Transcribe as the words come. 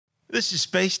This is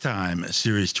Spacetime,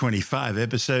 Series 25,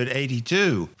 Episode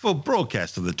 82, for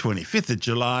broadcast on the 25th of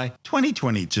July,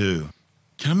 2022.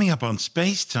 Coming up on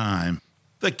Spacetime,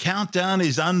 the countdown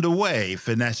is underway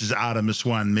for NASA's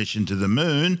Artemis-1 mission to the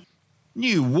Moon,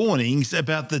 new warnings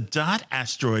about the DART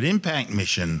asteroid impact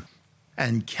mission,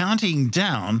 and counting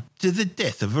down to the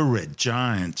death of a red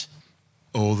giant.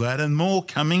 All that and more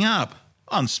coming up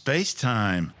on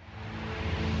Spacetime.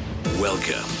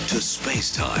 Welcome to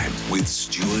Spacetime with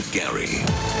Stuart Gary.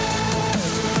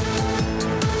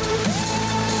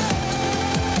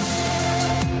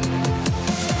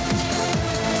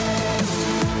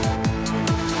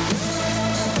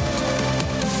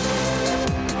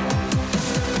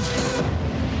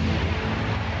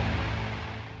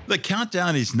 The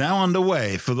countdown is now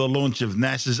underway for the launch of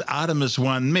NASA's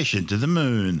Artemis-1 mission to the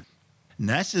Moon.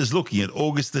 NASA is looking at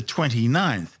August the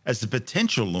 29th as the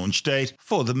potential launch date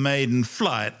for the maiden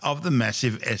flight of the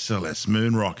massive SLS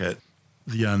moon rocket.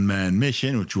 The unmanned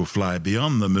mission, which will fly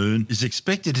beyond the moon, is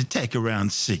expected to take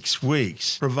around 6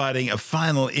 weeks, providing a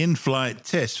final in-flight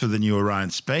test for the new Orion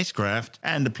spacecraft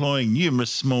and deploying numerous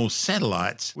small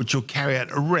satellites, which will carry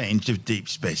out a range of deep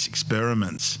space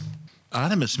experiments.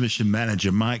 Artemis mission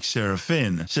manager Mike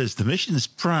Serafin says the mission's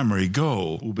primary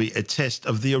goal will be a test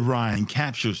of the Orion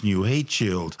capsule's new heat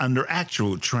shield under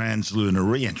actual translunar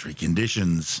re-entry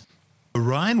conditions.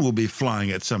 Orion will be flying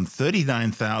at some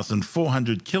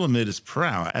 39,400 kilometers per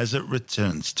hour as it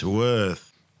returns to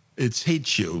Earth. Its heat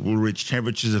shield will reach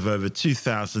temperatures of over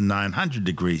 2,900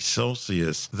 degrees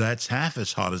Celsius. That's half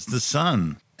as hot as the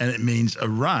sun. And it means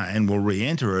Orion will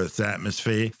re-enter Earth's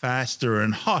atmosphere faster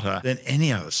and hotter than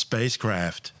any other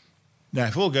spacecraft. Now,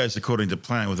 if all goes according to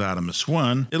plan with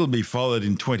Artemis-1, it'll be followed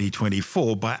in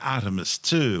 2024 by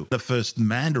Artemis-2, the first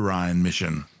manned Orion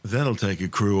mission. That'll take a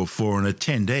crew of 4 on a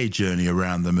 10-day journey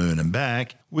around the moon and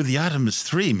back, with the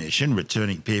Artemis-3 mission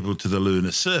returning people to the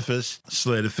lunar surface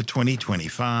slated for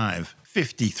 2025,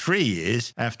 53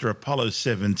 years after Apollo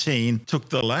 17 took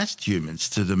the last humans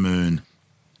to the moon.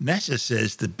 NASA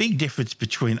says the big difference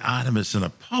between Artemis and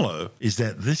Apollo is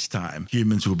that this time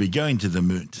humans will be going to the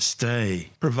moon to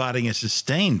stay, providing a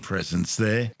sustained presence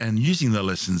there and using the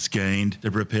lessons gained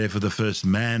to prepare for the first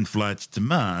manned flights to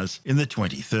Mars in the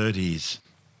 2030s.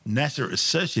 NASA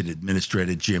Associate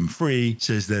Administrator Jim Free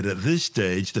says that at this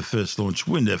stage the first launch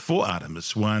window for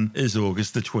Artemis-1 is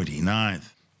August the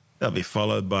 29th. They'll be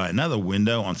followed by another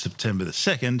window on September the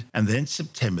 2nd and then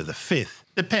September the 5th.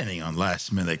 Depending on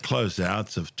last-minute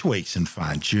closeouts of tweaks and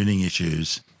fine-tuning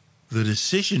issues. The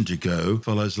decision to go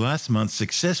follows last month's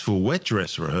successful wet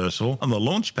dress rehearsal on the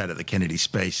launch pad at the Kennedy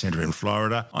Space Center in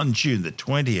Florida on June the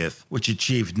 20th, which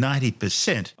achieved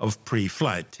 90% of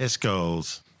pre-flight test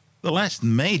goals. The last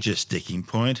major sticking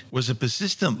point was a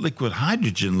persistent liquid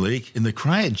hydrogen leak in the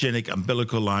cryogenic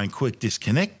umbilical line quick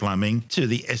disconnect plumbing to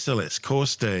the SLS core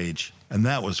stage, and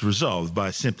that was resolved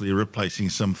by simply replacing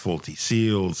some faulty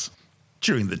seals.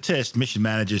 During the test, mission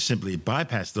managers simply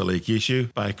bypassed the leak issue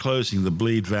by closing the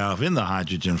bleed valve in the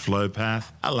hydrogen flow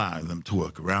path, allowing them to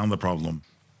work around the problem.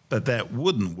 But that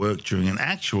wouldn't work during an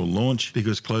actual launch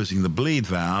because closing the bleed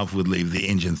valve would leave the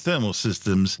engine thermal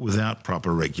systems without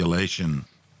proper regulation.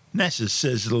 NASA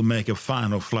says it'll make a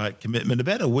final flight commitment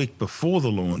about a week before the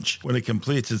launch when it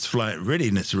completes its flight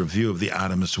readiness review of the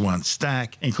Artemis-1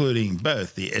 stack, including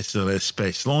both the SLS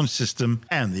Space Launch System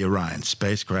and the Orion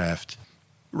spacecraft.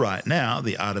 Right now,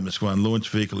 the Artemis-1 launch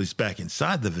vehicle is back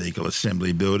inside the vehicle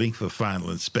assembly building for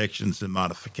final inspections and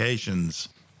modifications.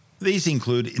 These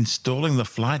include installing the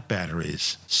flight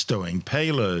batteries, stowing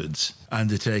payloads,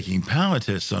 undertaking power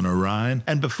tests on Orion,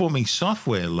 and performing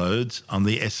software loads on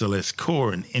the SLS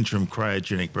core and interim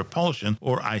cryogenic propulsion,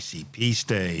 or ICP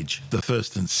stage, the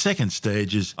first and second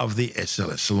stages of the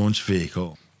SLS launch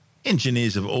vehicle.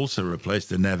 Engineers have also replaced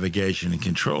the navigation and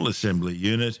control assembly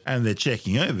unit, and they're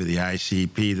checking over the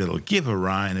ICP that'll give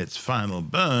Orion its final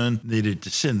burn needed to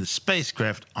send the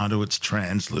spacecraft onto its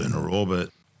translunar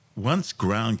orbit. Once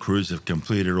ground crews have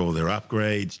completed all their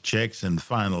upgrades, checks, and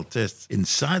final tests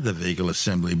inside the vehicle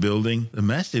assembly building, the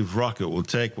massive rocket will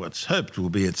take what's hoped will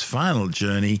be its final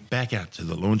journey back out to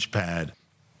the launch pad.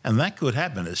 And that could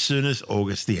happen as soon as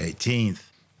August the 18th.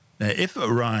 Now, if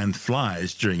Orion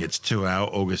flies during its 2-hour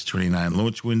August 29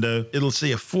 launch window, it'll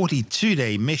see a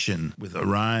 42-day mission with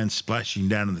Orion splashing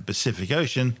down in the Pacific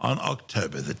Ocean on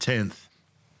October the 10th.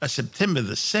 A September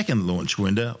the 2nd launch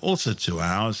window, also 2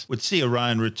 hours, would see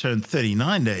Orion return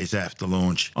 39 days after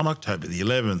launch on October the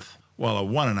 11th, while a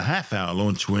 1.5-hour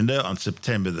launch window on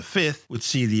September the 5th would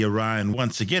see the Orion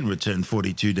once again return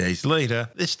 42 days later,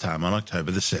 this time on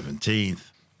October the 17th.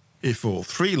 If all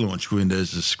 3 launch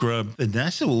windows are scrubbed, then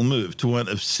NASA will move to one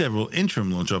of several interim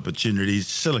launch opportunities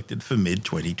selected for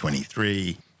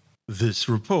mid-2023. This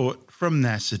report from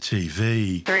NASA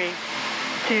TV. 3,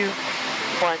 2,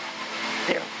 1,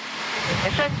 0.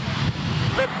 Mission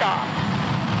liftoff.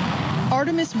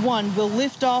 Artemis-1 will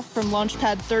lift off from Launch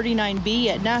Pad 39B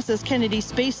at NASA's Kennedy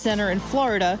Space Center in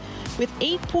Florida with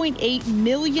 8.8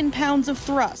 million pounds of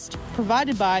thrust,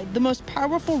 provided by the most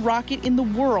powerful rocket in the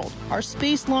world, our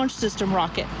Space Launch System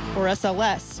rocket, or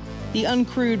SLS. The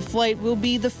uncrewed flight will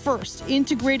be the first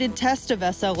integrated test of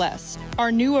SLS,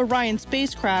 our new Orion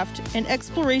spacecraft, and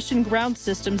exploration ground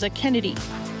systems at Kennedy.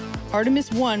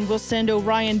 Artemis-1 will send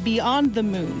Orion beyond the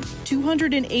moon,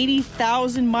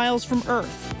 280,000 miles from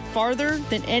Earth, farther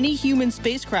than any human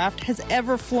spacecraft has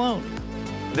ever flown.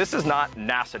 This is not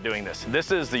NASA doing this. This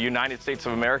is the United States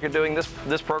of America doing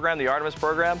this program, the Artemis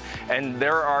program, and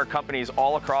there are companies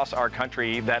all across our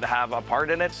country that have a part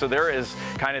in it. So there is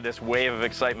kind of this wave of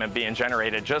excitement being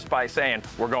generated just by saying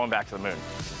we're going back to the moon.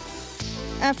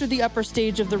 After the upper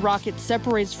stage of the rocket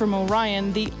separates from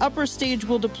Orion, the upper stage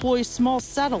will deploy small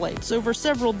satellites over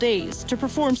several days to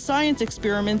perform science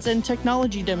experiments and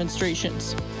technology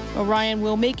demonstrations. Orion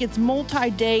will make its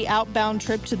multi-day outbound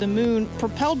trip to the moon,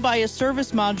 propelled by a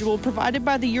service module provided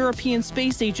by the European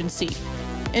Space Agency.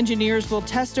 Engineers will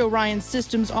test Orion's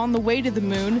systems on the way to the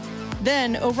moon.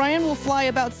 Then, Orion will fly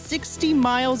about 60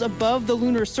 miles above the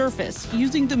lunar surface,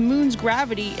 using the moon's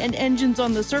gravity and engines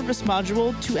on the service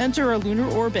module to enter a lunar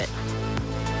orbit.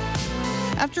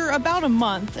 After about a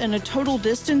month and a total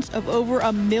distance of over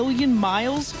 1 million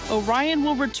miles, Orion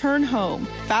will return home,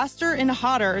 faster and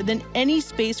hotter than any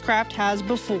spacecraft has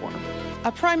before.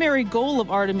 A primary goal of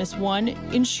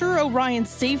Artemis-1, ensure Orion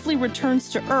safely returns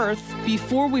to Earth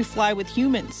before we fly with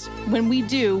humans. When we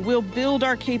do, we'll build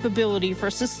our capability for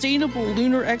sustainable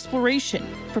lunar exploration,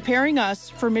 preparing us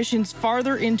for missions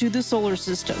farther into the solar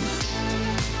system.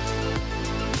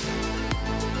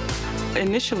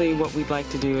 Initially, what we'd like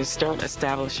to do is start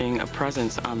establishing a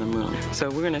presence on the moon. So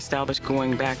we're going to establish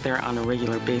going back there on a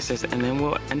regular basis, and then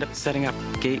we'll end up setting up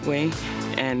Gateway,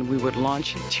 and we would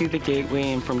launch to the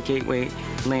Gateway, and from Gateway,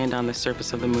 land on the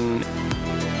surface of the moon.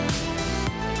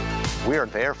 We are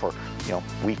there for,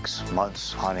 weeks,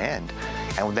 months on end.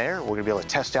 And there, we're going to be able to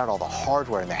test out all the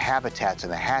hardware and the habitats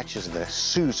and the hatches and the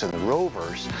suits and the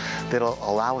rovers that'll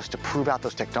allow us to prove out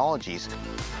those technologies.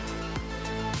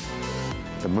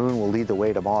 The moon will lead the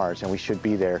way to Mars, and we should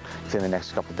be there within the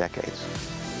next couple of decades.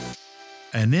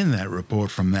 And in that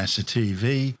report from NASA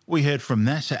TV, we heard from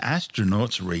NASA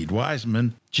astronauts Reed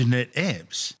Wiseman, Jeanette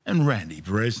Epps, and Randy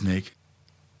Bresnik.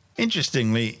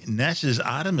 Interestingly, NASA's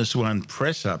Artemis-1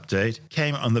 press update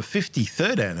came on the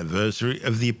 53rd anniversary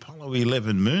of the Apollo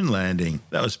 11 moon landing.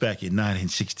 That was back in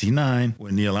 1969,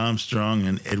 when Neil Armstrong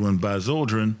and Edwin Buzz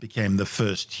Aldrin became the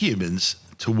first humans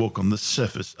to walk on the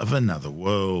surface of another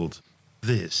world.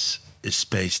 This is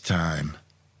Space Time.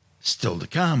 Still to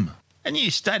come. A new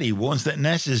study warns that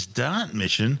NASA's DART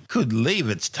mission could leave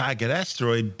its target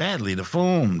asteroid badly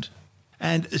deformed.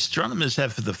 And astronomers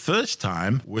have for the first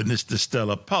time witnessed a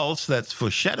stellar pulse that's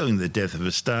foreshadowing the death of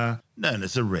a star known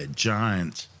as a red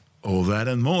giant. All that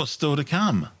and more still to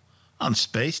come on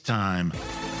Space Time.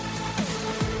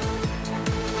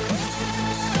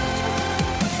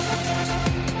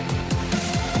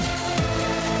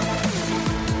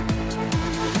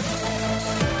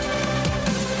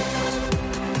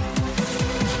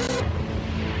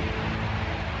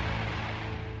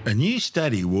 A new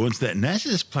study warns that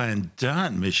NASA's planned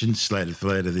DART mission, slated for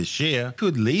later this year,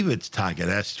 could leave its target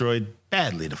asteroid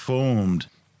badly deformed.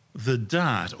 The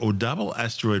DART, or Double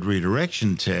Asteroid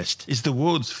Redirection Test, is the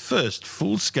world's first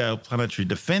full-scale planetary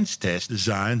defense test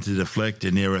designed to deflect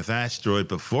a near-Earth asteroid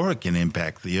before it can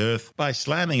impact the Earth by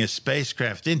slamming a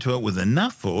spacecraft into it with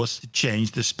enough force to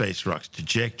change the space rock's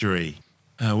trajectory.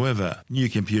 However, new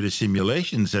computer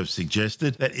simulations have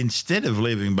suggested that instead of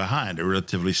leaving behind a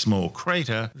relatively small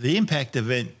crater, the impact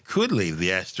event could leave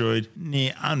the asteroid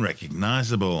near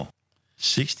unrecognizable.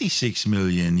 66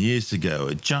 million years ago,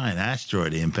 a giant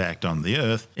asteroid impact on the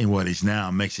Earth in what is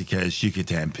now Mexico's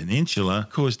Yucatan Peninsula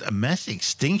caused a mass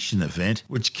extinction event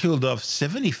which killed off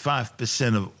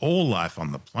 75% of all life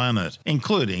on the planet,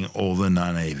 including all the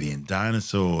non-avian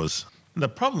dinosaurs. The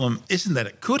problem isn't that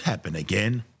it could happen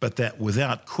again, but that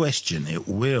without question it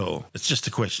will. It's just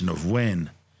a question of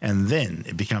when. And then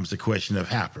it becomes a question of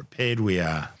how prepared we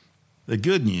are. The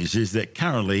good news is that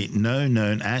currently no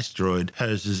known asteroid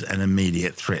poses an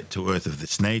immediate threat to Earth of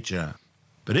this nature.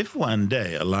 But if one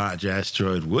day a large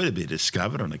asteroid were to be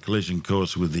discovered on a collision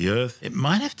course with the Earth, it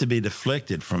might have to be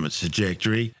deflected from its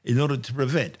trajectory in order to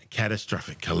prevent a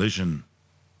catastrophic collision.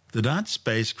 The DART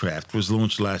spacecraft was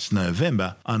launched last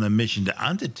November on a mission to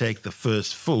undertake the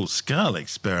first full-scale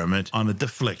experiment on a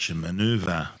deflection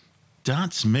maneuver.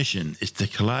 DART's mission is to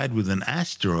collide with an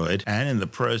asteroid and in the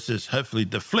process hopefully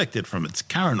deflect it from its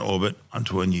current orbit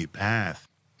onto a new path,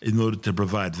 in order to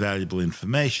provide valuable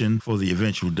information for the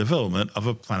eventual development of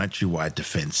a planetary-wide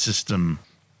defense system.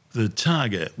 The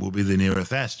target will be the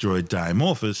near-Earth asteroid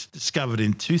Dimorphos, discovered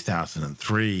in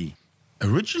 2003.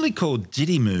 Originally called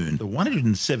Didymoon, the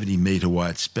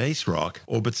 170-metre-wide space rock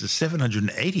orbits a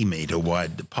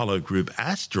 780-metre-wide Apollo group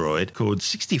asteroid called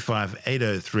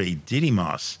 65803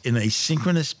 Didymos in a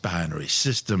synchronous binary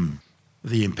system.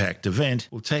 The impact event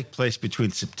will take place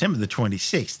between September the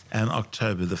 26th and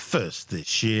October the 1st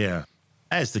this year.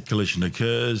 As the collision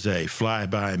occurs, a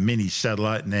flyby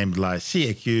mini-satellite named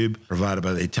Lycia Cube, provided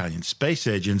by the Italian Space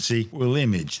Agency, will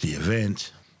image the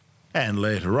event. And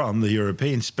later on, the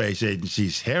European Space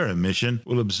Agency's Hera mission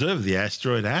will observe the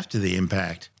asteroid after the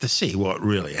impact to see what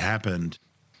really happened.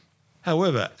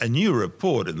 However, a new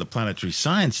report in the Planetary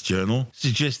Science Journal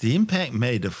suggests the impact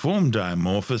may deform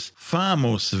Dimorphos far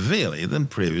more severely than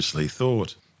previously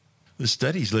thought. The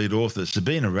study's lead author,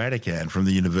 Sabina Radican from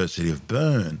the University of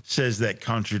Bern, says that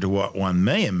contrary to what one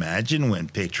may imagine when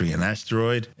picturing an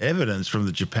asteroid, evidence from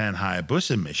the Japan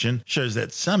Hayabusa mission shows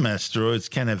that some asteroids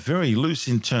can have very loose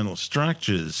internal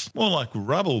structures, more like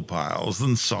rubble piles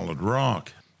than solid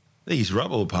rock. These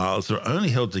rubble piles are only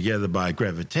held together by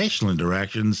gravitational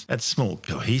interactions at small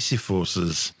cohesive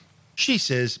forces. She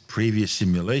says previous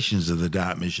simulations of the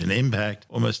DART mission impact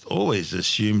almost always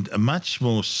assumed a much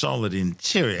more solid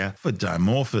interior for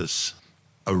Dimorphos.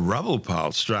 A rubble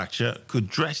pile structure could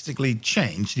drastically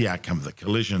change the outcome of the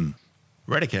collision.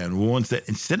 Radican warns that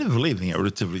instead of leaving a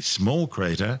relatively small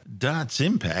crater, DART's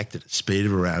impact at a speed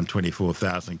of around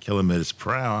 24,000 km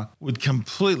per hour would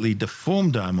completely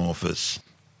deform Dimorphos.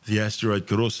 The asteroid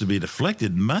could also be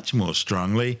deflected much more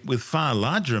strongly, with far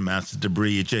larger amounts of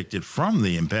debris ejected from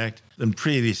the impact than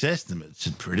previous estimates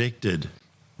had predicted.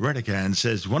 Radican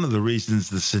says one of the reasons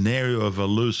the scenario of a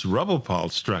loose rubble pile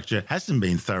structure hasn't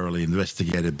been thoroughly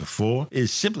investigated before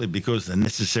is simply because the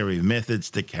necessary methods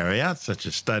to carry out such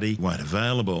a study weren't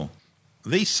available.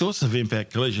 These sorts of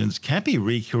impact collisions can be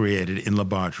recreated in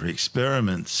laboratory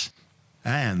experiments,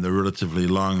 and the relatively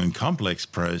long and complex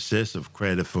process of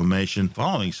crater formation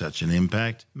following such an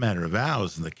impact, a matter of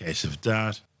hours in the case of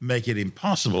DART, make it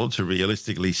impossible to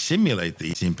realistically simulate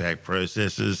these impact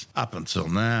processes up until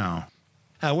now.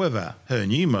 However, her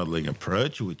new modelling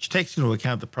approach, which takes into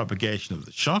account the propagation of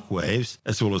the shock waves,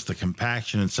 as well as the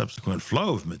compaction and subsequent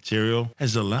flow of material,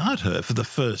 has allowed her for the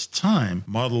first time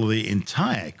model the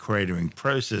entire cratering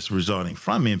process resulting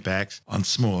from impacts on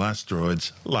small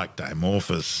asteroids like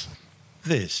Dimorphos.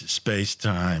 This is Space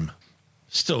Time.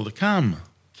 Still to come,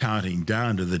 counting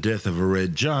down to the death of a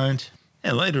red giant,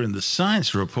 and later in the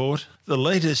science report, the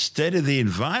latest State of the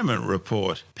Environment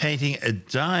report, painting a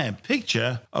dire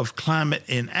picture of climate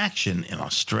inaction in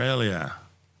Australia.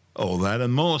 All that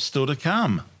and more still to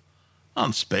come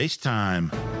on Space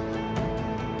Time.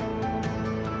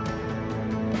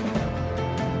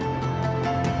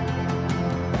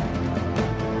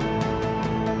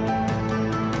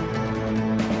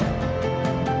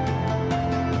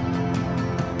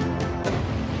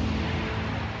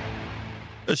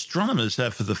 Astronomers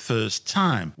have for the first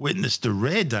time witnessed a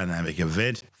rare dynamic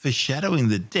event foreshadowing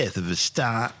the death of a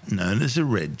star known as a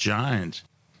red giant.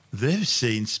 They've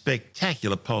seen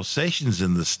spectacular pulsations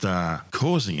in the star,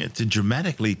 causing it to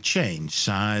dramatically change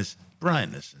size,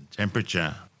 brightness and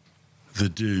temperature. The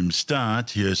doomed star,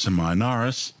 Ursa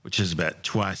Minoris, which is about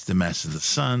twice the mass of the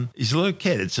Sun, is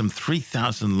located some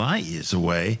 3,000 light-years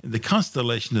away in the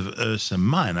constellation of Ursa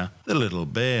Minor, the Little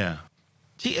Bear.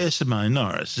 Ursa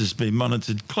Minoris has been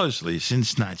monitored closely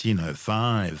since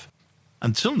 1905.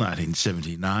 Until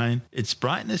 1979, its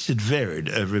brightness had varied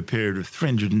over a period of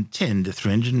 310 to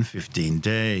 315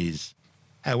 days.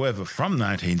 However, from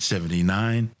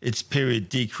 1979, its period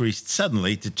decreased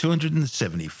suddenly to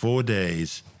 274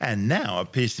 days, and now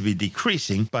appears to be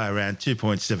decreasing by around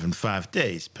 2.75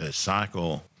 days per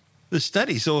cycle. The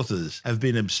study's authors have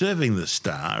been observing the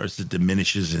star as it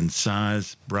diminishes in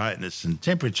size, brightness and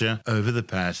temperature over the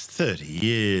past 30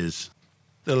 years.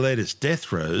 The latest death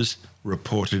throes,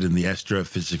 reported in the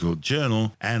Astrophysical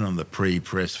Journal and on the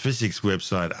pre-press physics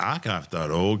website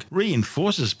archive.org,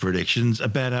 reinforces predictions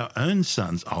about our own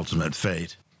sun's ultimate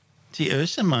fate.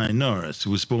 Ursa Minoris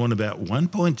was born about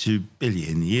 1.2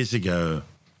 billion years ago.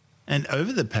 And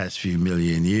over the past few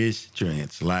million years, during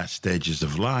its last stages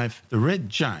of life, the red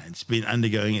giant's been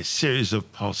undergoing a series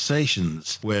of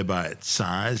pulsations whereby its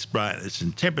size, brightness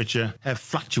and temperature have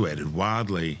fluctuated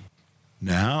wildly.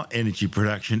 Now, energy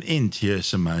production in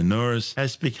Tierce Minoris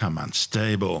has become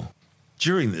unstable.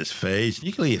 During this phase,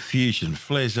 nuclear fusion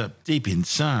flares up deep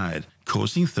inside,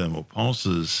 causing thermal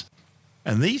pulses.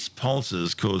 And these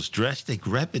pulses cause drastic,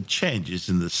 rapid changes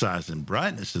in the size and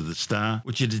brightness of the star,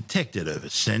 which are detected over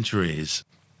centuries.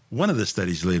 One of the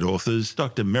study's lead authors,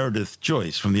 Dr. Meredith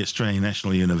Joyce from the Australian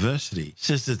National University,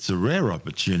 says it's a rare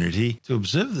opportunity to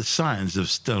observe the signs of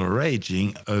stellar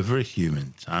aging over a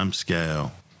human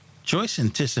timescale. Joyce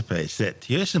anticipates that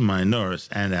Tierce Minoris,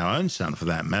 and our own sun for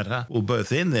that matter, will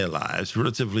both end their lives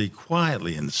relatively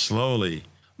quietly and slowly,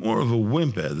 more of a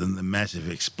whimper than the massive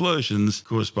explosions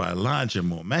caused by larger,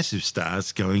 more massive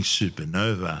stars going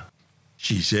supernova.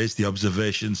 She says the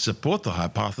observations support the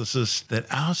hypothesis that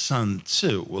our sun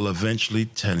too will eventually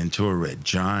turn into a red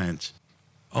giant,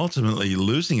 ultimately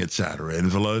losing its outer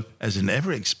envelope as an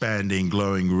ever-expanding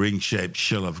glowing ring-shaped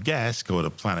shell of gas called a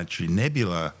planetary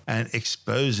nebula, and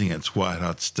exposing its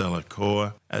white-hot stellar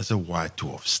core as a white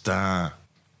dwarf star.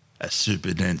 A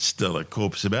super-dense stellar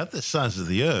corpse about the size of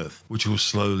the Earth, which will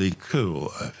slowly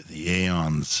cool over the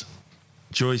eons.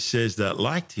 Joyce says that,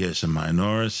 like Tierce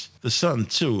Minoris, the Sun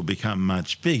too will become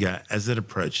much bigger as it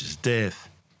approaches death,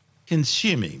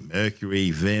 consuming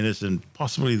Mercury, Venus, and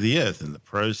possibly the Earth in the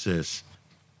process.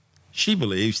 She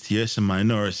believes Tierce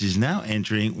Minoris is now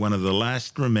entering one of the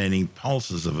last remaining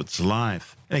pulses of its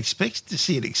life, and expects to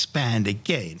see it expand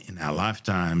again in our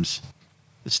lifetimes.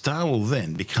 The star will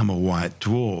then become a white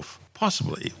dwarf,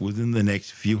 possibly within the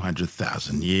next few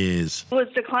 100,000 years. It was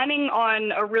declining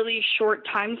on a really short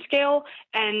time scale,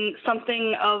 and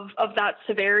something of that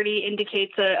severity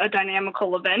indicates a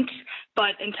dynamical event.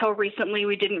 But until recently,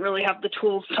 we didn't really have the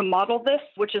tools to model this,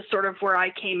 which is sort of where I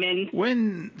came in.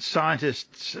 When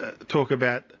scientists talk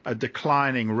about a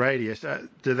declining radius,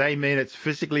 do they mean it's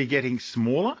physically getting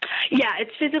smaller? Yeah,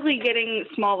 it's physically getting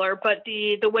smaller, but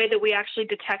the way that we actually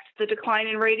detect the decline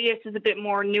in radius is a bit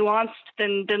more nuanced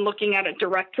than looking at it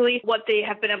directly. What they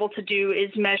have been able to do is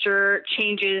measure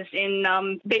changes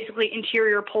in basically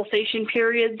interior pulsation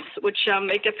periods, which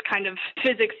it gets kind of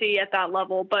physicsy at that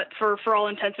level. But for all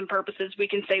intents and purposes, we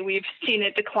can say we've seen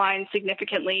it decline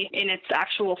significantly in its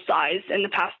actual size in the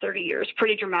past 30 years,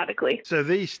 pretty dramatically. So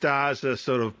these stars are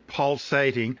sort of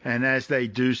pulsating, and as they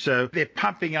do so, they're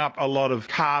pumping up a lot of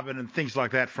carbon and things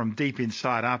like that from deep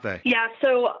inside, aren't they? Yeah,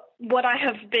 so what I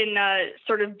have been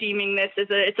sort of deeming this is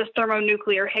it's a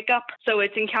thermonuclear hiccup. So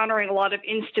it's encountering a lot of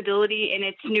instability in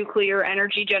its nuclear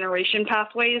energy generation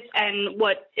pathways. And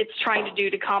what it's trying to do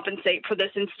to compensate for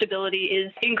this instability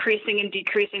is increasing and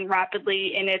decreasing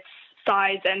rapidly in its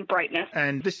size and brightness.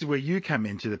 And this is where you come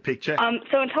into the picture.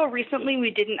 So until recently,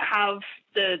 we didn't have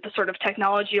the sort of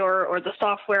technology or the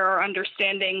software or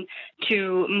understanding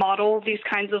to model these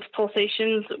kinds of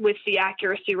pulsations with the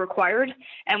accuracy required.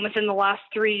 And within the last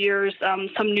 3 years,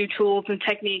 some new tools and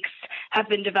techniques have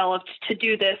been developed to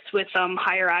do this with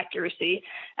higher accuracy.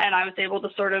 And I was able to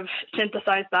sort of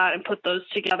synthesize that and put those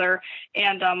together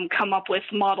and come up with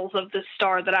models of this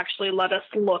star that actually let us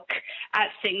look at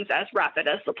things as rapid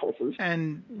as the pulses.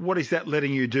 And what is that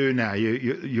letting you do now?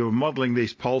 You're modeling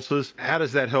these pulses. How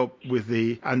does that help with the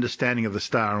understanding of the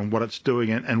star and what it's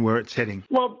doing and where it's heading?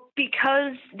 Well,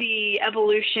 because the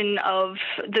evolution of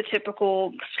the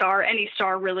typical star, any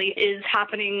star really, is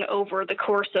happening over the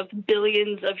course of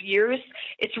billions of years,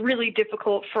 it's really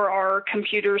difficult for our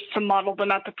computers to model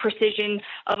them at the precision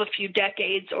of a few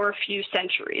decades or a few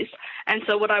centuries. And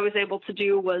so what I was able to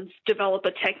do was develop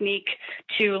a technique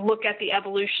to look at the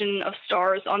evolution of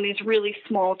stars on these really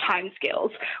small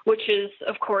timescales, which is,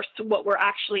 of course, what we're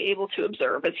actually able to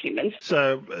observe as humans.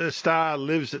 So a star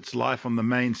lives its life on the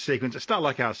main sequence. A star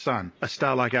like our sun. A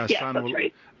star like our sun will.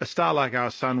 Right. A star like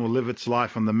our sun will live its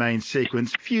life on the main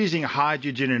sequence, fusing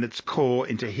hydrogen in its core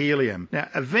into helium. Now,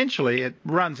 eventually, it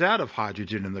runs out of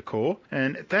hydrogen in the core,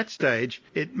 and at that stage,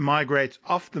 it migrates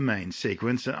off the main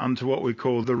sequence onto what we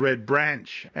call the red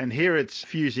branch. And here it's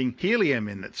fusing helium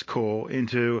in its core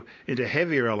into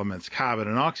heavier elements, carbon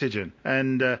and oxygen.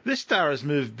 And this star has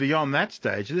moved beyond that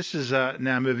stage. This is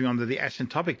now moving on to the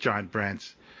asymptotic giant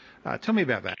branch. Tell me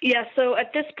about that. Yeah, so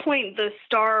at this point, the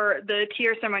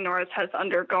Tierce Minoris, has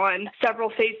undergone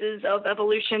several phases of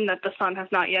evolution that the Sun has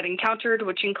not yet encountered,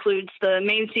 which includes the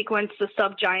main sequence, the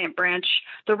subgiant branch,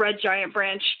 the red giant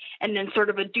branch, and then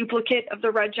sort of a duplicate of the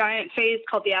red giant phase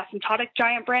called the asymptotic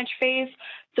giant branch phase.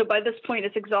 So by this point,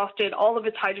 it's exhausted all of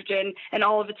its hydrogen and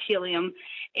all of its helium,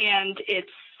 and it's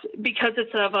because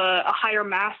it's of a higher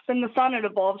mass than the sun, it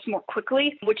evolves more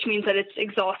quickly, which means that it's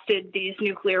exhausted these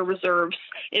nuclear reserves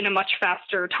in a much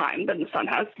faster time than the sun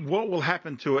has. What will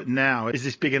happen to it now? Is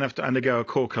this big enough to undergo a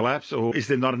core collapse, or is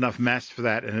there not enough mass for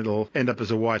that and it'll end up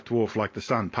as a white dwarf like the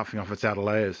sun, puffing off its outer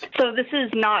layers? So this is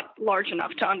not large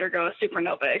enough to undergo a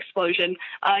supernova explosion.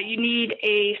 You need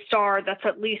a star that's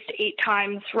at least 8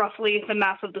 times roughly the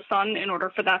mass of the sun in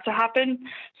order for that to happen.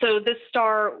 So this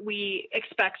star, we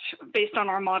expect, based on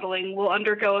our modeling, will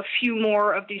undergo a few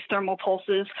more of these thermal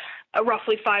pulses.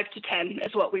 Roughly 5 to 10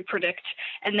 is what we predict,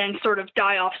 and then sort of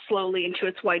die off slowly into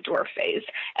its white dwarf phase.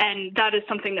 And that is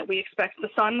something that we expect the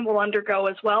sun will undergo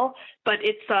as well. But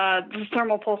it's the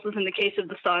thermal pulses in the case of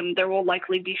the sun, there will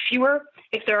likely be fewer,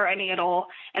 if there are any at all,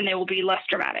 and they will be less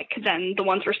dramatic than the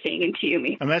ones we're seeing in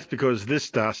Tiumi. And that's because this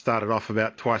star started off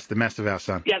about twice the mass of our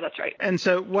sun. Yeah, that's right. And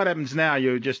so what happens now?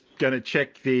 You're just going to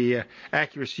check the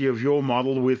accuracy of your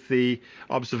model with the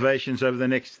observations over the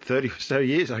next 30 or so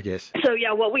years, I guess. So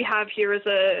yeah, what we have here is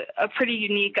a pretty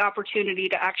unique opportunity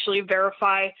to actually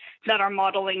verify that our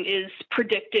modeling is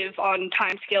predictive on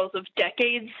timescales of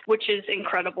decades, which is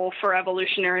incredible for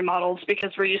evolutionary models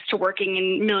because we're used to working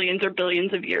in millions or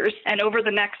billions of years. And over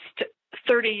the next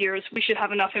 30 years, we should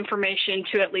have enough information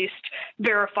to at least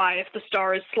verify if the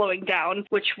star is slowing down,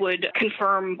 which would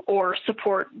confirm or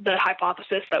support the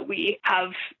hypothesis that we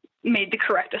have made the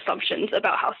correct assumptions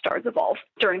about how stars evolve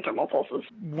during thermal pulses.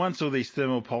 Once all these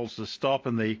thermal pulses stop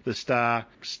and the star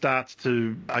starts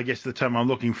to, I guess the term I'm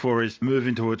looking for is move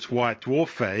into its white dwarf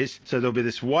phase. So there'll be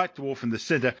this white dwarf in the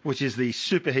center, which is the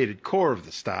superheated core of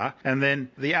the star. And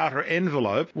then the outer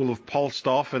envelope will have pulsed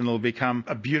off and it'll become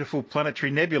a beautiful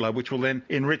planetary nebula, which will then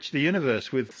enrich the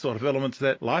universe with sort of elements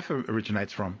that life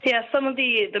originates from. Yeah, some of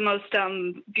the most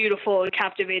beautiful,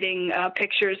 captivating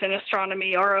pictures in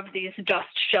astronomy are of these dust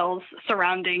shells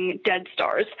surrounding dead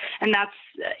stars. And that's,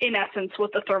 in essence,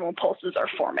 what the thermal pulses are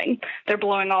forming. They're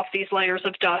blowing off these layers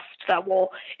of dust that will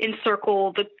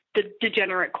encircle the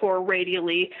degenerate core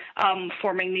radially,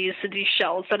 forming these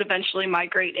shells that eventually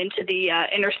migrate into the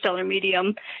interstellar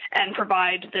medium and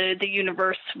provide the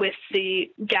universe with the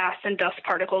gas and dust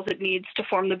particles it needs to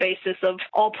form the basis of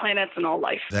all planets and all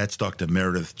life. That's Dr.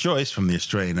 Meredith Joyce from the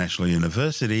Australian National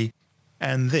University,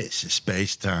 and this is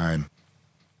Space Time.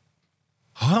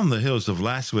 Hot on the heels of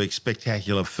last week's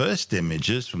spectacular first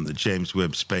images from the James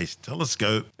Webb Space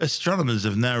Telescope, astronomers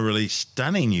have now released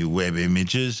stunning new Webb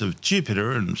images of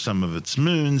Jupiter and some of its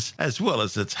moons, as well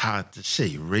as its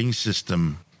hard-to-see ring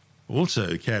system.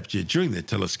 Also captured during the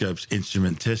telescope's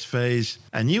instrument test phase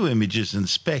are new images and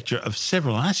spectra of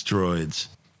several asteroids.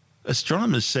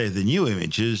 Astronomers say the new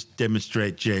images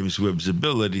demonstrate James Webb's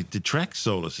ability to track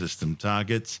solar system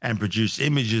targets and produce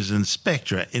images and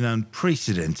spectra in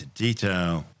unprecedented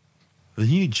detail. The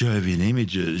new Jovian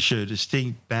images show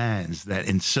distinct bands that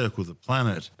encircle the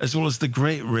planet, as well as the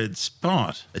Great Red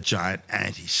Spot, a giant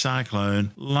anticyclone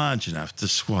large enough to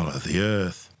swallow the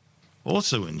Earth.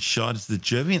 Also in shot is the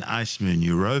Jovian ice moon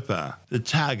Europa, the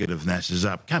target of NASA's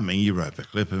upcoming Europa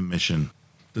Clipper mission.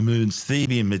 The moon's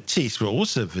Thebe and Matisse were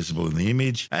also visible in the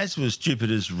image, as was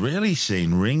Jupiter's rarely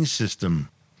seen ring system.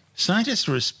 Scientists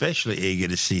are especially eager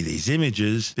to see these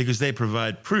images because they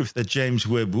provide proof that James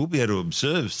Webb will be able to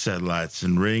observe satellites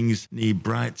and rings near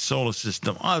bright solar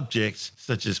system objects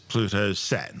such as Pluto,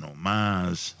 Saturn or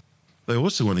Mars. They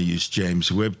also want to use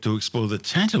James Webb to explore the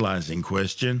tantalizing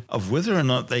question of whether or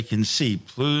not they can see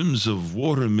plumes of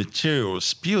water and material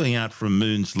spewing out from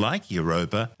moons like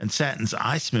Europa and Saturn's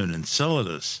ice moon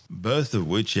Enceladus, both of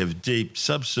which have deep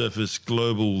subsurface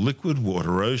global liquid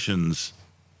water oceans.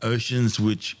 Oceans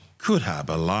which could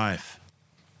harbour life.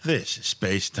 This is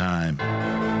Space Time.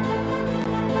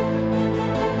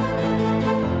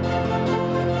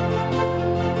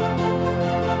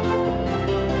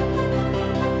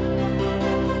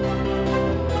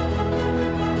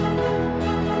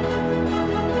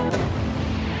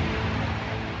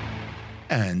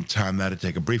 And time now to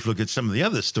take a brief look at some of the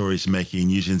other stories making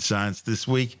news in science this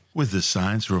week with the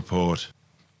Science Report.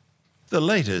 The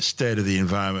latest State of the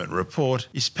Environment report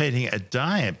is painting a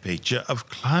dire picture of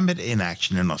climate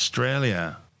inaction in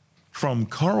Australia. From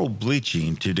coral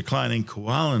bleaching to declining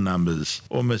koala numbers,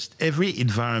 almost every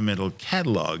environmental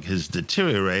catalogue has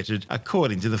deteriorated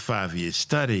according to the 5-year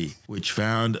study, which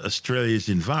found Australia's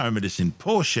environment is in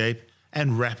poor shape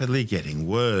and rapidly getting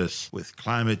worse, with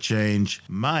climate change,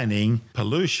 mining,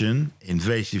 pollution,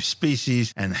 invasive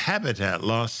species and habitat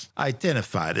loss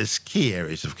identified as key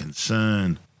areas of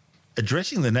concern.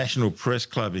 Addressing the National Press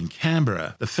Club in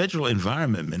Canberra, the Federal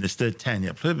Environment Minister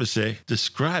Tanya Plibersek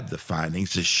described the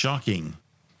findings as shocking.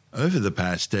 Over the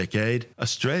past decade,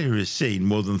 Australia has seen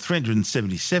more than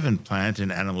 377 plant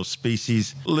and animal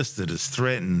species listed as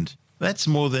threatened. That's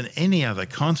more than any other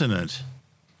continent.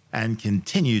 And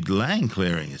continued land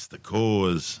clearing is the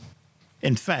cause.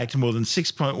 In fact, more than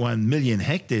 6.1 million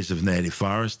hectares of native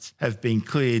forests have been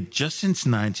cleared just since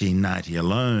 1990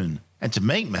 alone. And to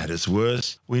make matters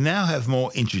worse, we now have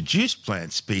more introduced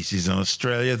plant species in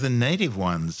Australia than native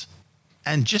ones.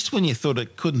 And just when you thought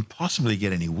it couldn't possibly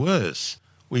get any worse,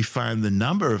 we find the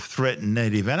number of threatened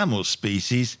native animal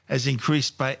species has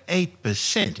increased by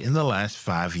 8% in the last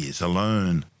 5 years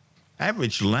alone.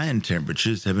 Average land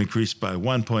temperatures have increased by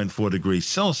 1.4 degrees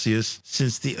Celsius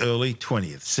since the early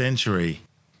 20th century.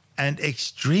 And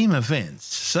extreme events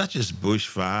such as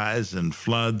bushfires and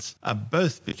floods are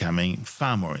both becoming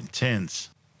far more intense.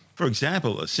 For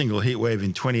example, a single heatwave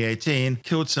in 2018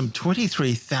 killed some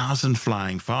 23,000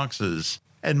 flying foxes,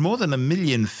 and more than 1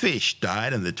 million fish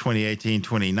died in the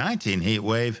 2018-2019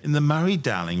 heatwave in the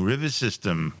Murray-Darling River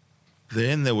system.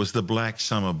 Then there was the Black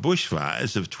Summer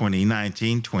bushfires of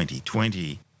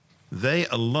 2019-2020. They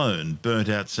alone burnt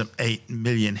out some 8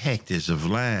 million hectares of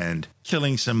land,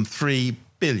 killing some 3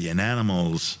 billion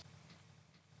animals.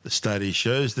 The study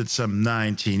shows that some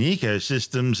 19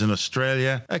 ecosystems in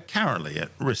Australia are currently at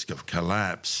risk of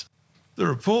collapse. The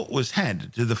report was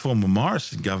handed to the former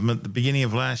Morrison government at the beginning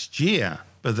of last year,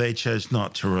 but they chose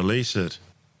not to release it.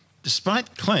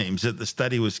 Despite claims that the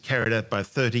study was carried out by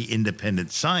 30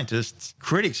 independent scientists,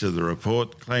 critics of the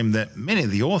report claim that many of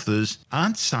the authors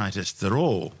aren't scientists at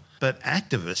all, but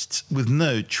activists with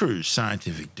no true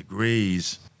scientific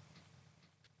degrees.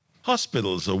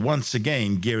 Hospitals are once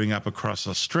again gearing up across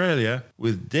Australia,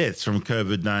 with deaths from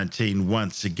COVID-19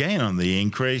 once again on the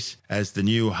increase as the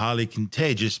new highly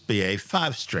contagious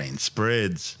BA5 strain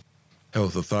spreads.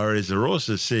 Health authorities are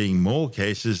also seeing more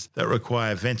cases that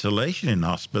require ventilation in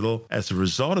hospital as a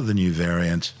result of the new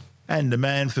variant, and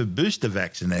demand for booster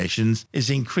vaccinations is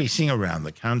increasing around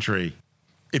the country.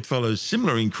 It follows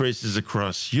similar increases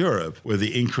across Europe, where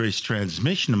the increased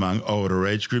transmission among older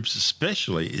age groups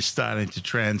especially is starting to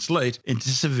translate into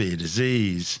severe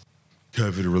disease.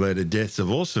 COVID-related deaths have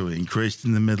also increased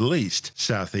in the Middle East,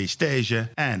 Southeast Asia,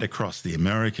 and across the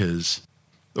Americas.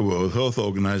 The World Health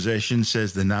Organization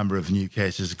says the number of new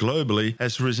cases globally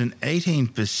has risen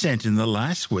 18% in the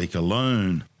last week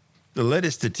alone. The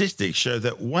latest statistics show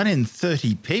that 1 in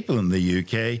 30 people in the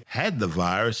UK had the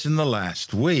virus in the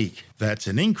last week. That's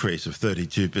an increase of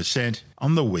 32%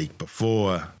 on the week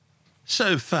before.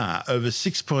 So far, over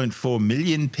 6.4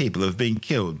 million people have been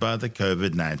killed by the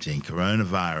COVID-19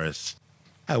 coronavirus.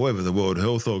 However, the World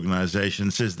Health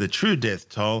Organization says the true death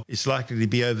toll is likely to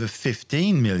be over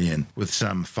 15 million, with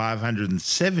some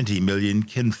 570 million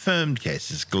confirmed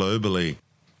cases globally.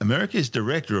 America's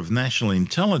Director of National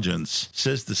Intelligence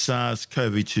says the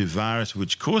SARS-CoV-2 virus,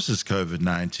 which causes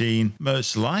COVID-19,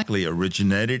 most likely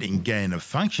originated in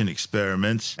gain-of-function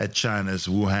experiments at China's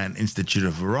Wuhan Institute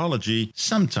of Virology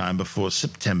sometime before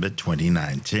September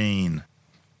 2019.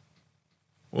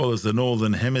 Well, as the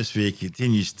Northern Hemisphere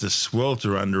continues to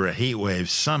swelter under a heatwave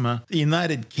summer, the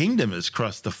United Kingdom has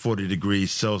crossed the 40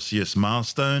 degrees Celsius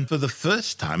milestone for the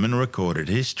first time in recorded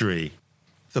history.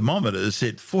 Thermometers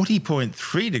hit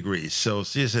 40.3 degrees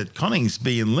Celsius at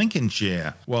Coningsby in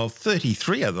Lincolnshire, while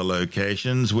 33 other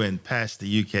locations went past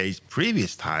the UK's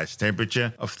previous highest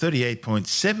temperature of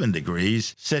 38.7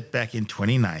 degrees set back in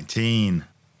 2019.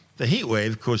 The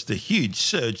heatwave caused a huge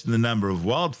surge in the number of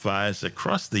wildfires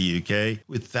across the UK,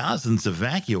 with thousands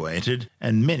evacuated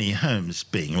and many homes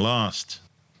being lost.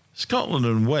 Scotland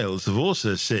and Wales have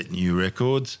also set new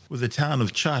records, with the town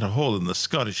of Charter Hall in the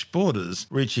Scottish borders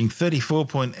reaching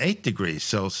 34.8 degrees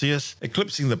Celsius,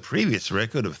 eclipsing the previous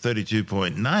record of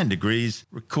 32.9 degrees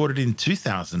recorded in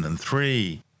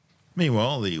 2003.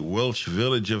 Meanwhile, the Welsh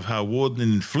village of Hawarden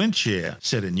in Flintshire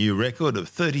set a new record of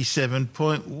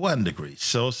 37.1 degrees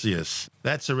Celsius.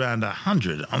 That's around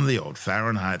 100 on the old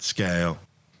Fahrenheit scale.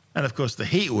 And of course, the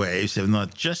heat waves have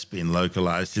not just been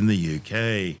localised in the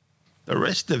UK. The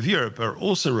rest of Europe are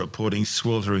also reporting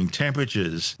sweltering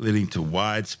temperatures, leading to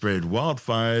widespread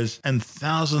wildfires and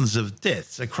thousands of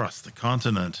deaths across the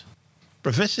continent.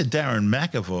 Professor Darren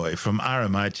McAvoy from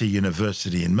RMIT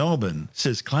University in Melbourne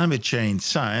says climate change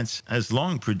science has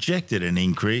long projected an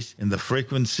increase in the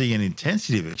frequency and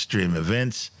intensity of extreme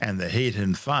events, and the heat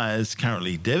and fires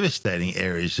currently devastating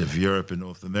areas of Europe and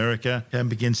North America can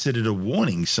be considered a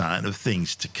warning sign of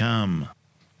things to come.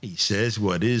 He says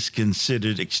what is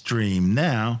considered extreme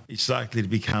now is likely to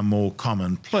become more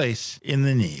commonplace in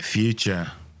the near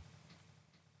future.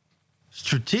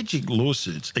 Strategic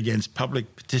lawsuits against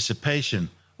public participation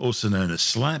also known as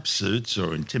slap suits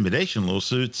or intimidation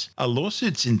lawsuits, are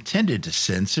lawsuits intended to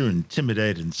censor,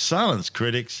 intimidate and silence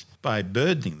critics by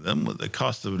burdening them with the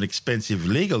cost of an expensive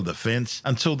legal defence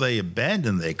until they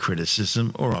abandon their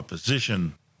criticism or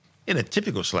opposition. In a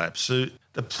typical slap suit,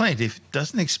 the plaintiff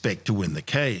doesn't expect to win the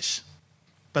case.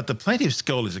 But the plaintiff's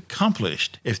goal is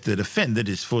accomplished if the defendant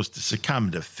is forced to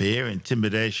succumb to fear,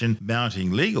 intimidation,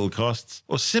 mounting legal costs,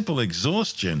 or simple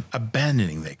exhaustion,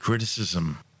 abandoning their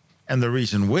criticism. And the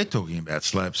reason we're talking about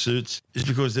slap suits is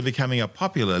because they're becoming a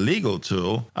popular legal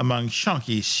tool among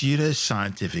shonky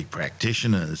pseudoscientific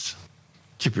practitioners.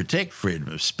 To protect freedom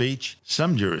of speech,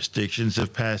 some jurisdictions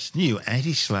have passed new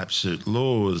anti-slap suit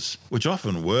laws, which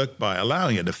often work by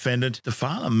allowing a defendant to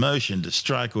file a motion to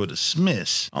strike or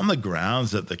dismiss on the grounds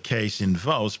that the case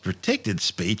involves protected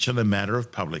speech on a matter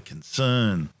of public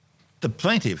concern. The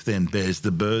plaintiff then bears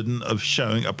the burden of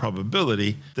showing a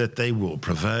probability that they will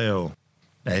prevail.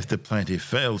 Now, if the plaintiff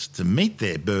fails to meet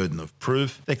their burden of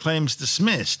proof, their claim's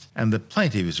dismissed, and the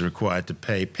plaintiff is required to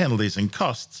pay penalties and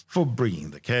costs for bringing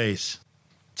the case.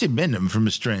 Tim Mendham from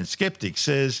Australian Skeptics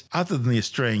says, other than the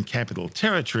Australian Capital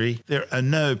Territory, there are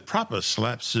no proper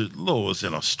slap suit laws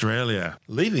in Australia,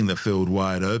 leaving the field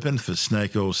wide open for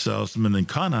snake oil salesmen and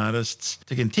con artists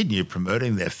to continue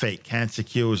promoting their fake cancer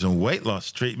cures and weight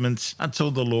loss treatments until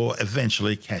the law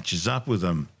eventually catches up with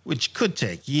them, which could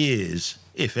take years,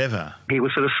 if ever. He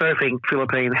was sort of surfing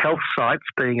Philippine health sites,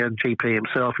 being a GP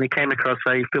himself, and he came across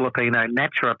a Filipino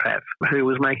naturopath who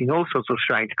was making all sorts of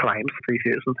strange claims,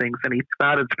 issues and things, and he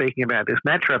started speaking about this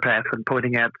naturopath and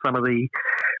pointing out some of the,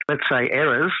 let's say,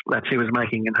 errors that she was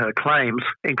making in her claims,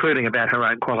 including about her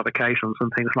own qualifications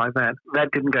and things like that.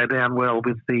 That didn't go down well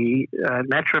with the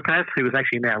naturopath, who was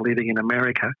actually now living in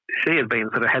America. She had been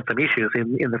sort of had some issues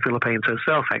in the Philippines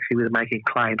herself, actually, with making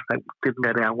claims that didn't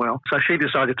go down well. So she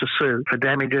decided to sue for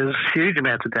damages, huge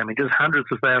amounts of damages, hundreds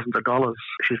of thousands of dollars,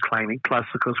 she's claiming, plus,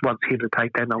 of course, wants him to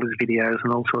take down all his videos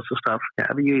and all sorts of stuff. Yeah,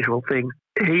 the usual thing.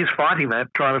 He's fighting that,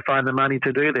 trying to find the money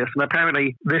to do this. And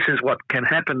apparently this is what can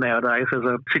happen nowadays. There's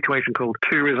a situation called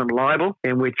tourism libel,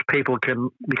 in which people can,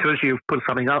 because you've put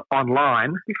something up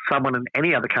online, someone in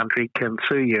any other country can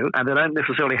sue you, and they don't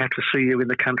necessarily have to sue you in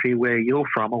the country where you're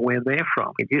from or where they're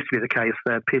from. It used to be the case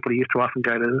that people used to often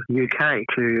go to the UK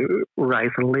to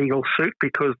raise a legal suit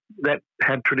because that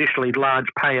had traditionally large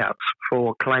payouts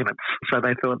for claimants. So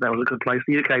they thought that was a good place.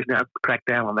 The UK's now cracked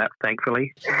down on that,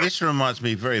 thankfully. This reminds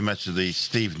me very much of the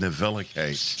Steve Novella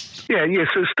case. Yeah,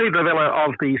 so Steve Novella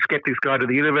of the Skeptics Guide to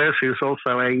the Universe, who's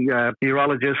also a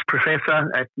neurologist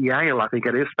professor at Yale, I think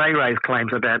it is. They raised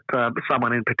claims about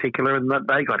someone in particular, and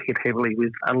they got hit heavily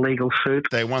with a legal suit.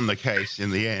 They won the case in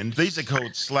the end. These are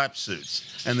called slap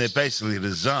suits, and they're basically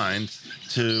designed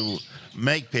to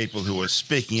make people who are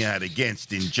speaking out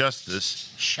against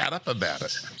injustice shut up about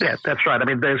it. Yeah, that's right. I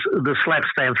mean, the SLAP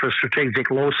stands for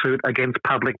Strategic Lawsuit Against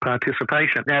Public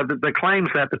Participation. Now, the claims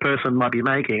that the person might be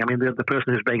making, I mean, the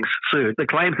person who's being sued, the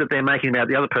claims that they're making about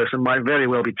the other person might very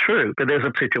well be true, but there's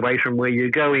a situation where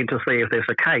you go in to see if there's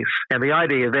a case. And the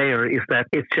idea there is that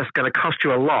it's just going to cost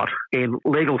you a lot in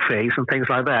legal fees and things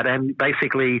like that. And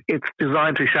basically, it's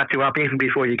designed to shut you up even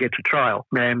before you get to trial.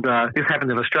 And this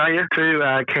happened in Australia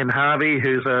to Ken Harvey,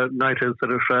 who's a noted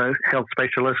sort of health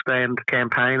specialist and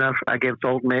campaigner against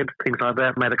AltMed, things like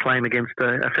that, made a claim against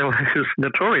a fellow who's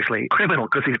notoriously criminal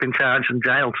because he's been charged and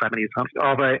jailed so many times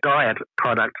of a diet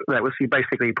product that was you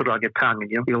basically put it on your tongue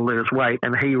and you'll lose weight.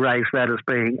 And he raised that as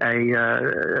being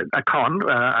a con,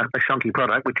 a shonky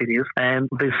product, which it is. And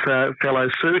this fellow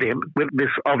sued him with this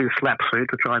obvious slap suit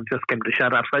to try and just get him to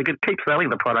shut up so he could keep selling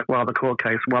the product while the court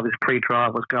case, while this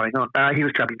pre-trial was going on. He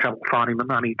was having trouble finding the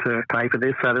money to pay for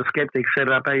this, so the Skeptics set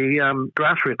up a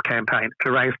grassroots campaign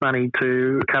to raise money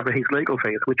to cover his legal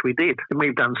fees, which we did. And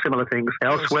we've done similar things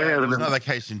elsewhere. There was another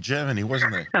case in Germany,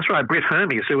 wasn't there? That's right. Britt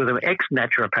Hermes, who was an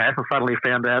ex-naturopath, and suddenly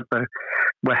found out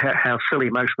how silly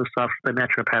most of the stuff the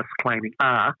naturopaths claiming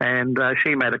are. And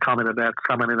she made a comment about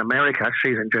someone in America,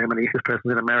 she's in Germany, this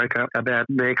person's in America, about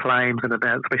their claims and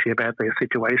especially about their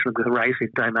situation with raising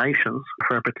donations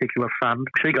for a particular fund.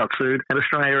 She got sued. And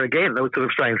Australia again, the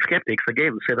Australian Skeptics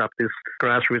again set up this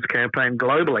grassroots campaign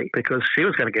globally because she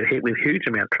was going to get hit with huge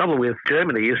amount. The trouble with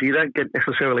Germany is you don't get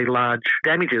necessarily large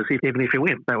damages even if you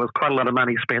win. There was quite a lot of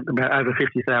money spent, about over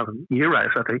 50,000 euros,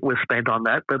 I think, was spent on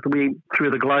that. But we,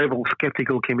 through the global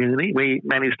skeptical community, we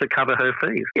managed to cover her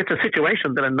fees. It's a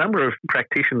situation that a number of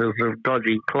practitioners of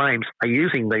dodgy claims are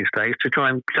using these days to try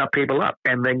and shut people up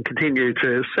and then continue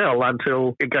to sell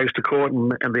until it goes to court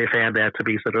and they're found out to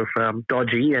be sort of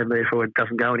dodgy and therefore it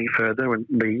doesn't go any further and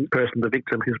the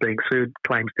victim who's being sued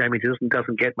claims damages damages and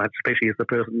doesn't get much, especially if the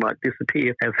person might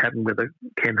disappear, as happened with the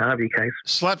Ken Harvey case.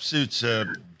 Slap suits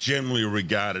are generally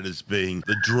regarded as being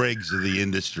the dregs of the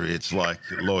industry. It's like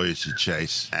lawyers who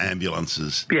chase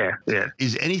ambulances. Yeah.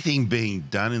 Is anything being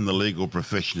done in the legal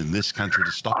profession in this country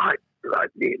to stop it?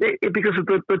 Because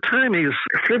the term is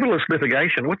frivolous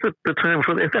litigation. What's the term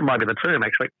for that? That might be the term,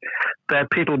 actually.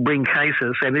 That people bring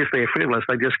cases, and if they're frivolous,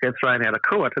 they just get thrown out of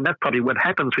court. And that's probably what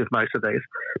happens with most of these.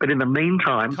 But in the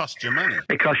meantime... It costs you money.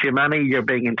 It costs you money. You're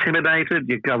being intimidated.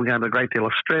 You're going under a great deal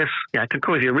of stress. It can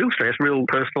cause you real stress, real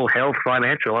personal, health,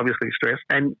 financial, obviously stress.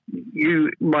 And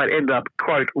you might end up,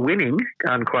 quote, winning,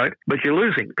 unquote, but you're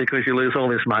losing because you lose all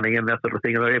this money and that sort of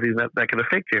thing, and everything that can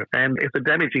affect you. And it's a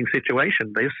damaging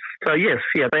situation, this. So, yes,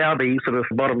 they are the sort of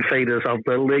bottom feeders of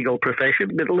the legal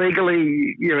profession. But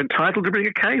legally, you're entitled to bring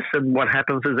a case, and what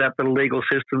happens is that the legal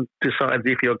system decides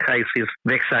if your case is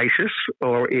vexatious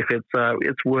or if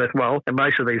it's worthwhile. And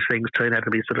most of these things turn out to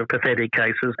be sort of pathetic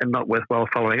cases and not worthwhile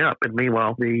following up. And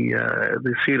meanwhile,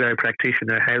 the pseudo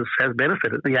practitioner has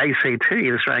benefited. The ACT,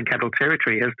 the Australian Capital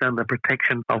Territory, has done the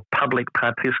protection of public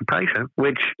participation,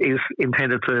 which is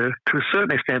intended to a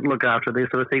certain extent look after these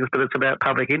sort of things, but it's about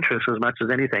public interest as much as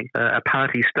anything. A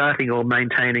party starting or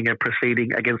maintaining a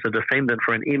proceeding against a defendant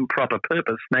for an improper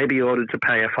purpose may be ordered to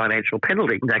pay a financial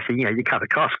penalty. Actually, you cover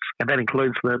costs, and that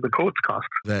includes the court's costs.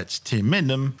 That's Tim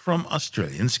Mendham from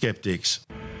Australian Skeptics.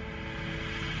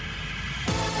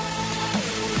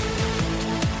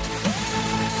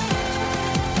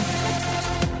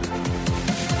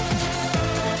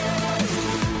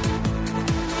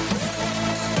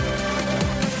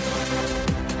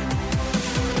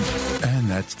 And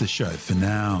that's the show for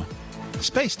now.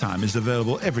 Spacetime is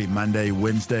available every Monday,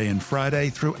 Wednesday and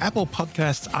Friday through Apple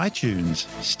Podcasts, iTunes,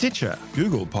 Stitcher,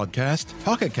 Google Podcast,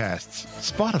 Pocket Casts,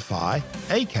 Spotify,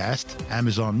 Acast,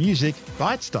 Amazon Music,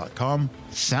 Bytes.com,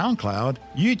 SoundCloud,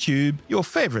 YouTube, your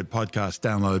favourite podcast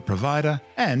download provider,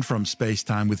 and from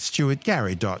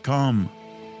spacetimewithstuartgary.com.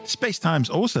 Spacetime's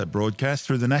also broadcast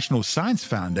through the National Science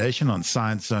Foundation on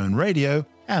Science Zone Radio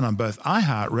and on both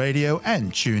iHeartRadio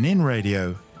and TuneIn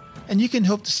Radio. And you can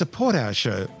help to support our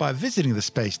show by visiting the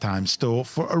Spacetime store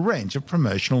for a range of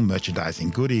promotional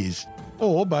merchandising goodies,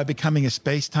 or by becoming a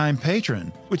Spacetime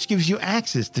patron, which gives you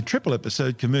access to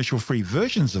triple-episode commercial-free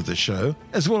versions of the show,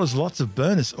 as well as lots of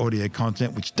bonus audio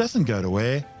content which doesn't go to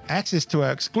air, access to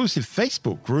our exclusive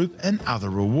Facebook group, and other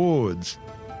rewards.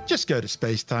 Just go to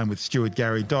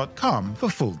spacetimewithstuartgary.com for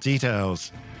full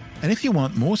details. And if you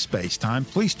want more space time,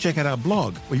 please check out our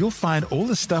blog, where you'll find all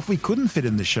the stuff we couldn't fit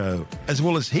in the show, as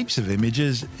well as heaps of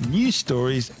images, news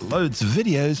stories, loads of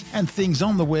videos, and things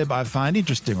on the web I find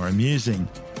interesting or amusing.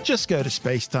 Just go to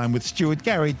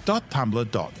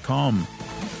spacetimewithstuartgary.tumblr.com.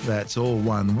 That's all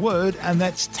one word, and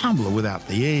that's Tumblr without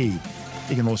the E.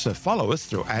 You can also follow us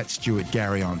through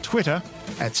 @StuartGary on Twitter,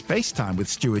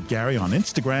 @SpaceTimeWithStuartGary on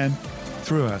Instagram,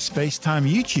 through our Spacetime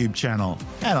YouTube channel,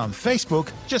 and on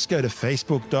Facebook, just go to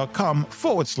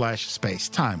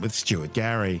facebook.com/Spacetime with Stuart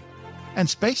Gary. And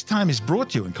Spacetime is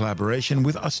brought to you in collaboration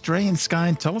with Australian Sky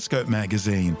and Telescope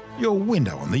magazine, your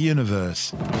window on the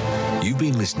universe. You've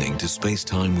been listening to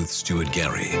Spacetime with Stuart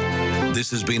Gary. This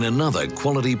has been another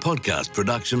quality podcast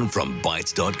production from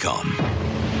Bytes.com.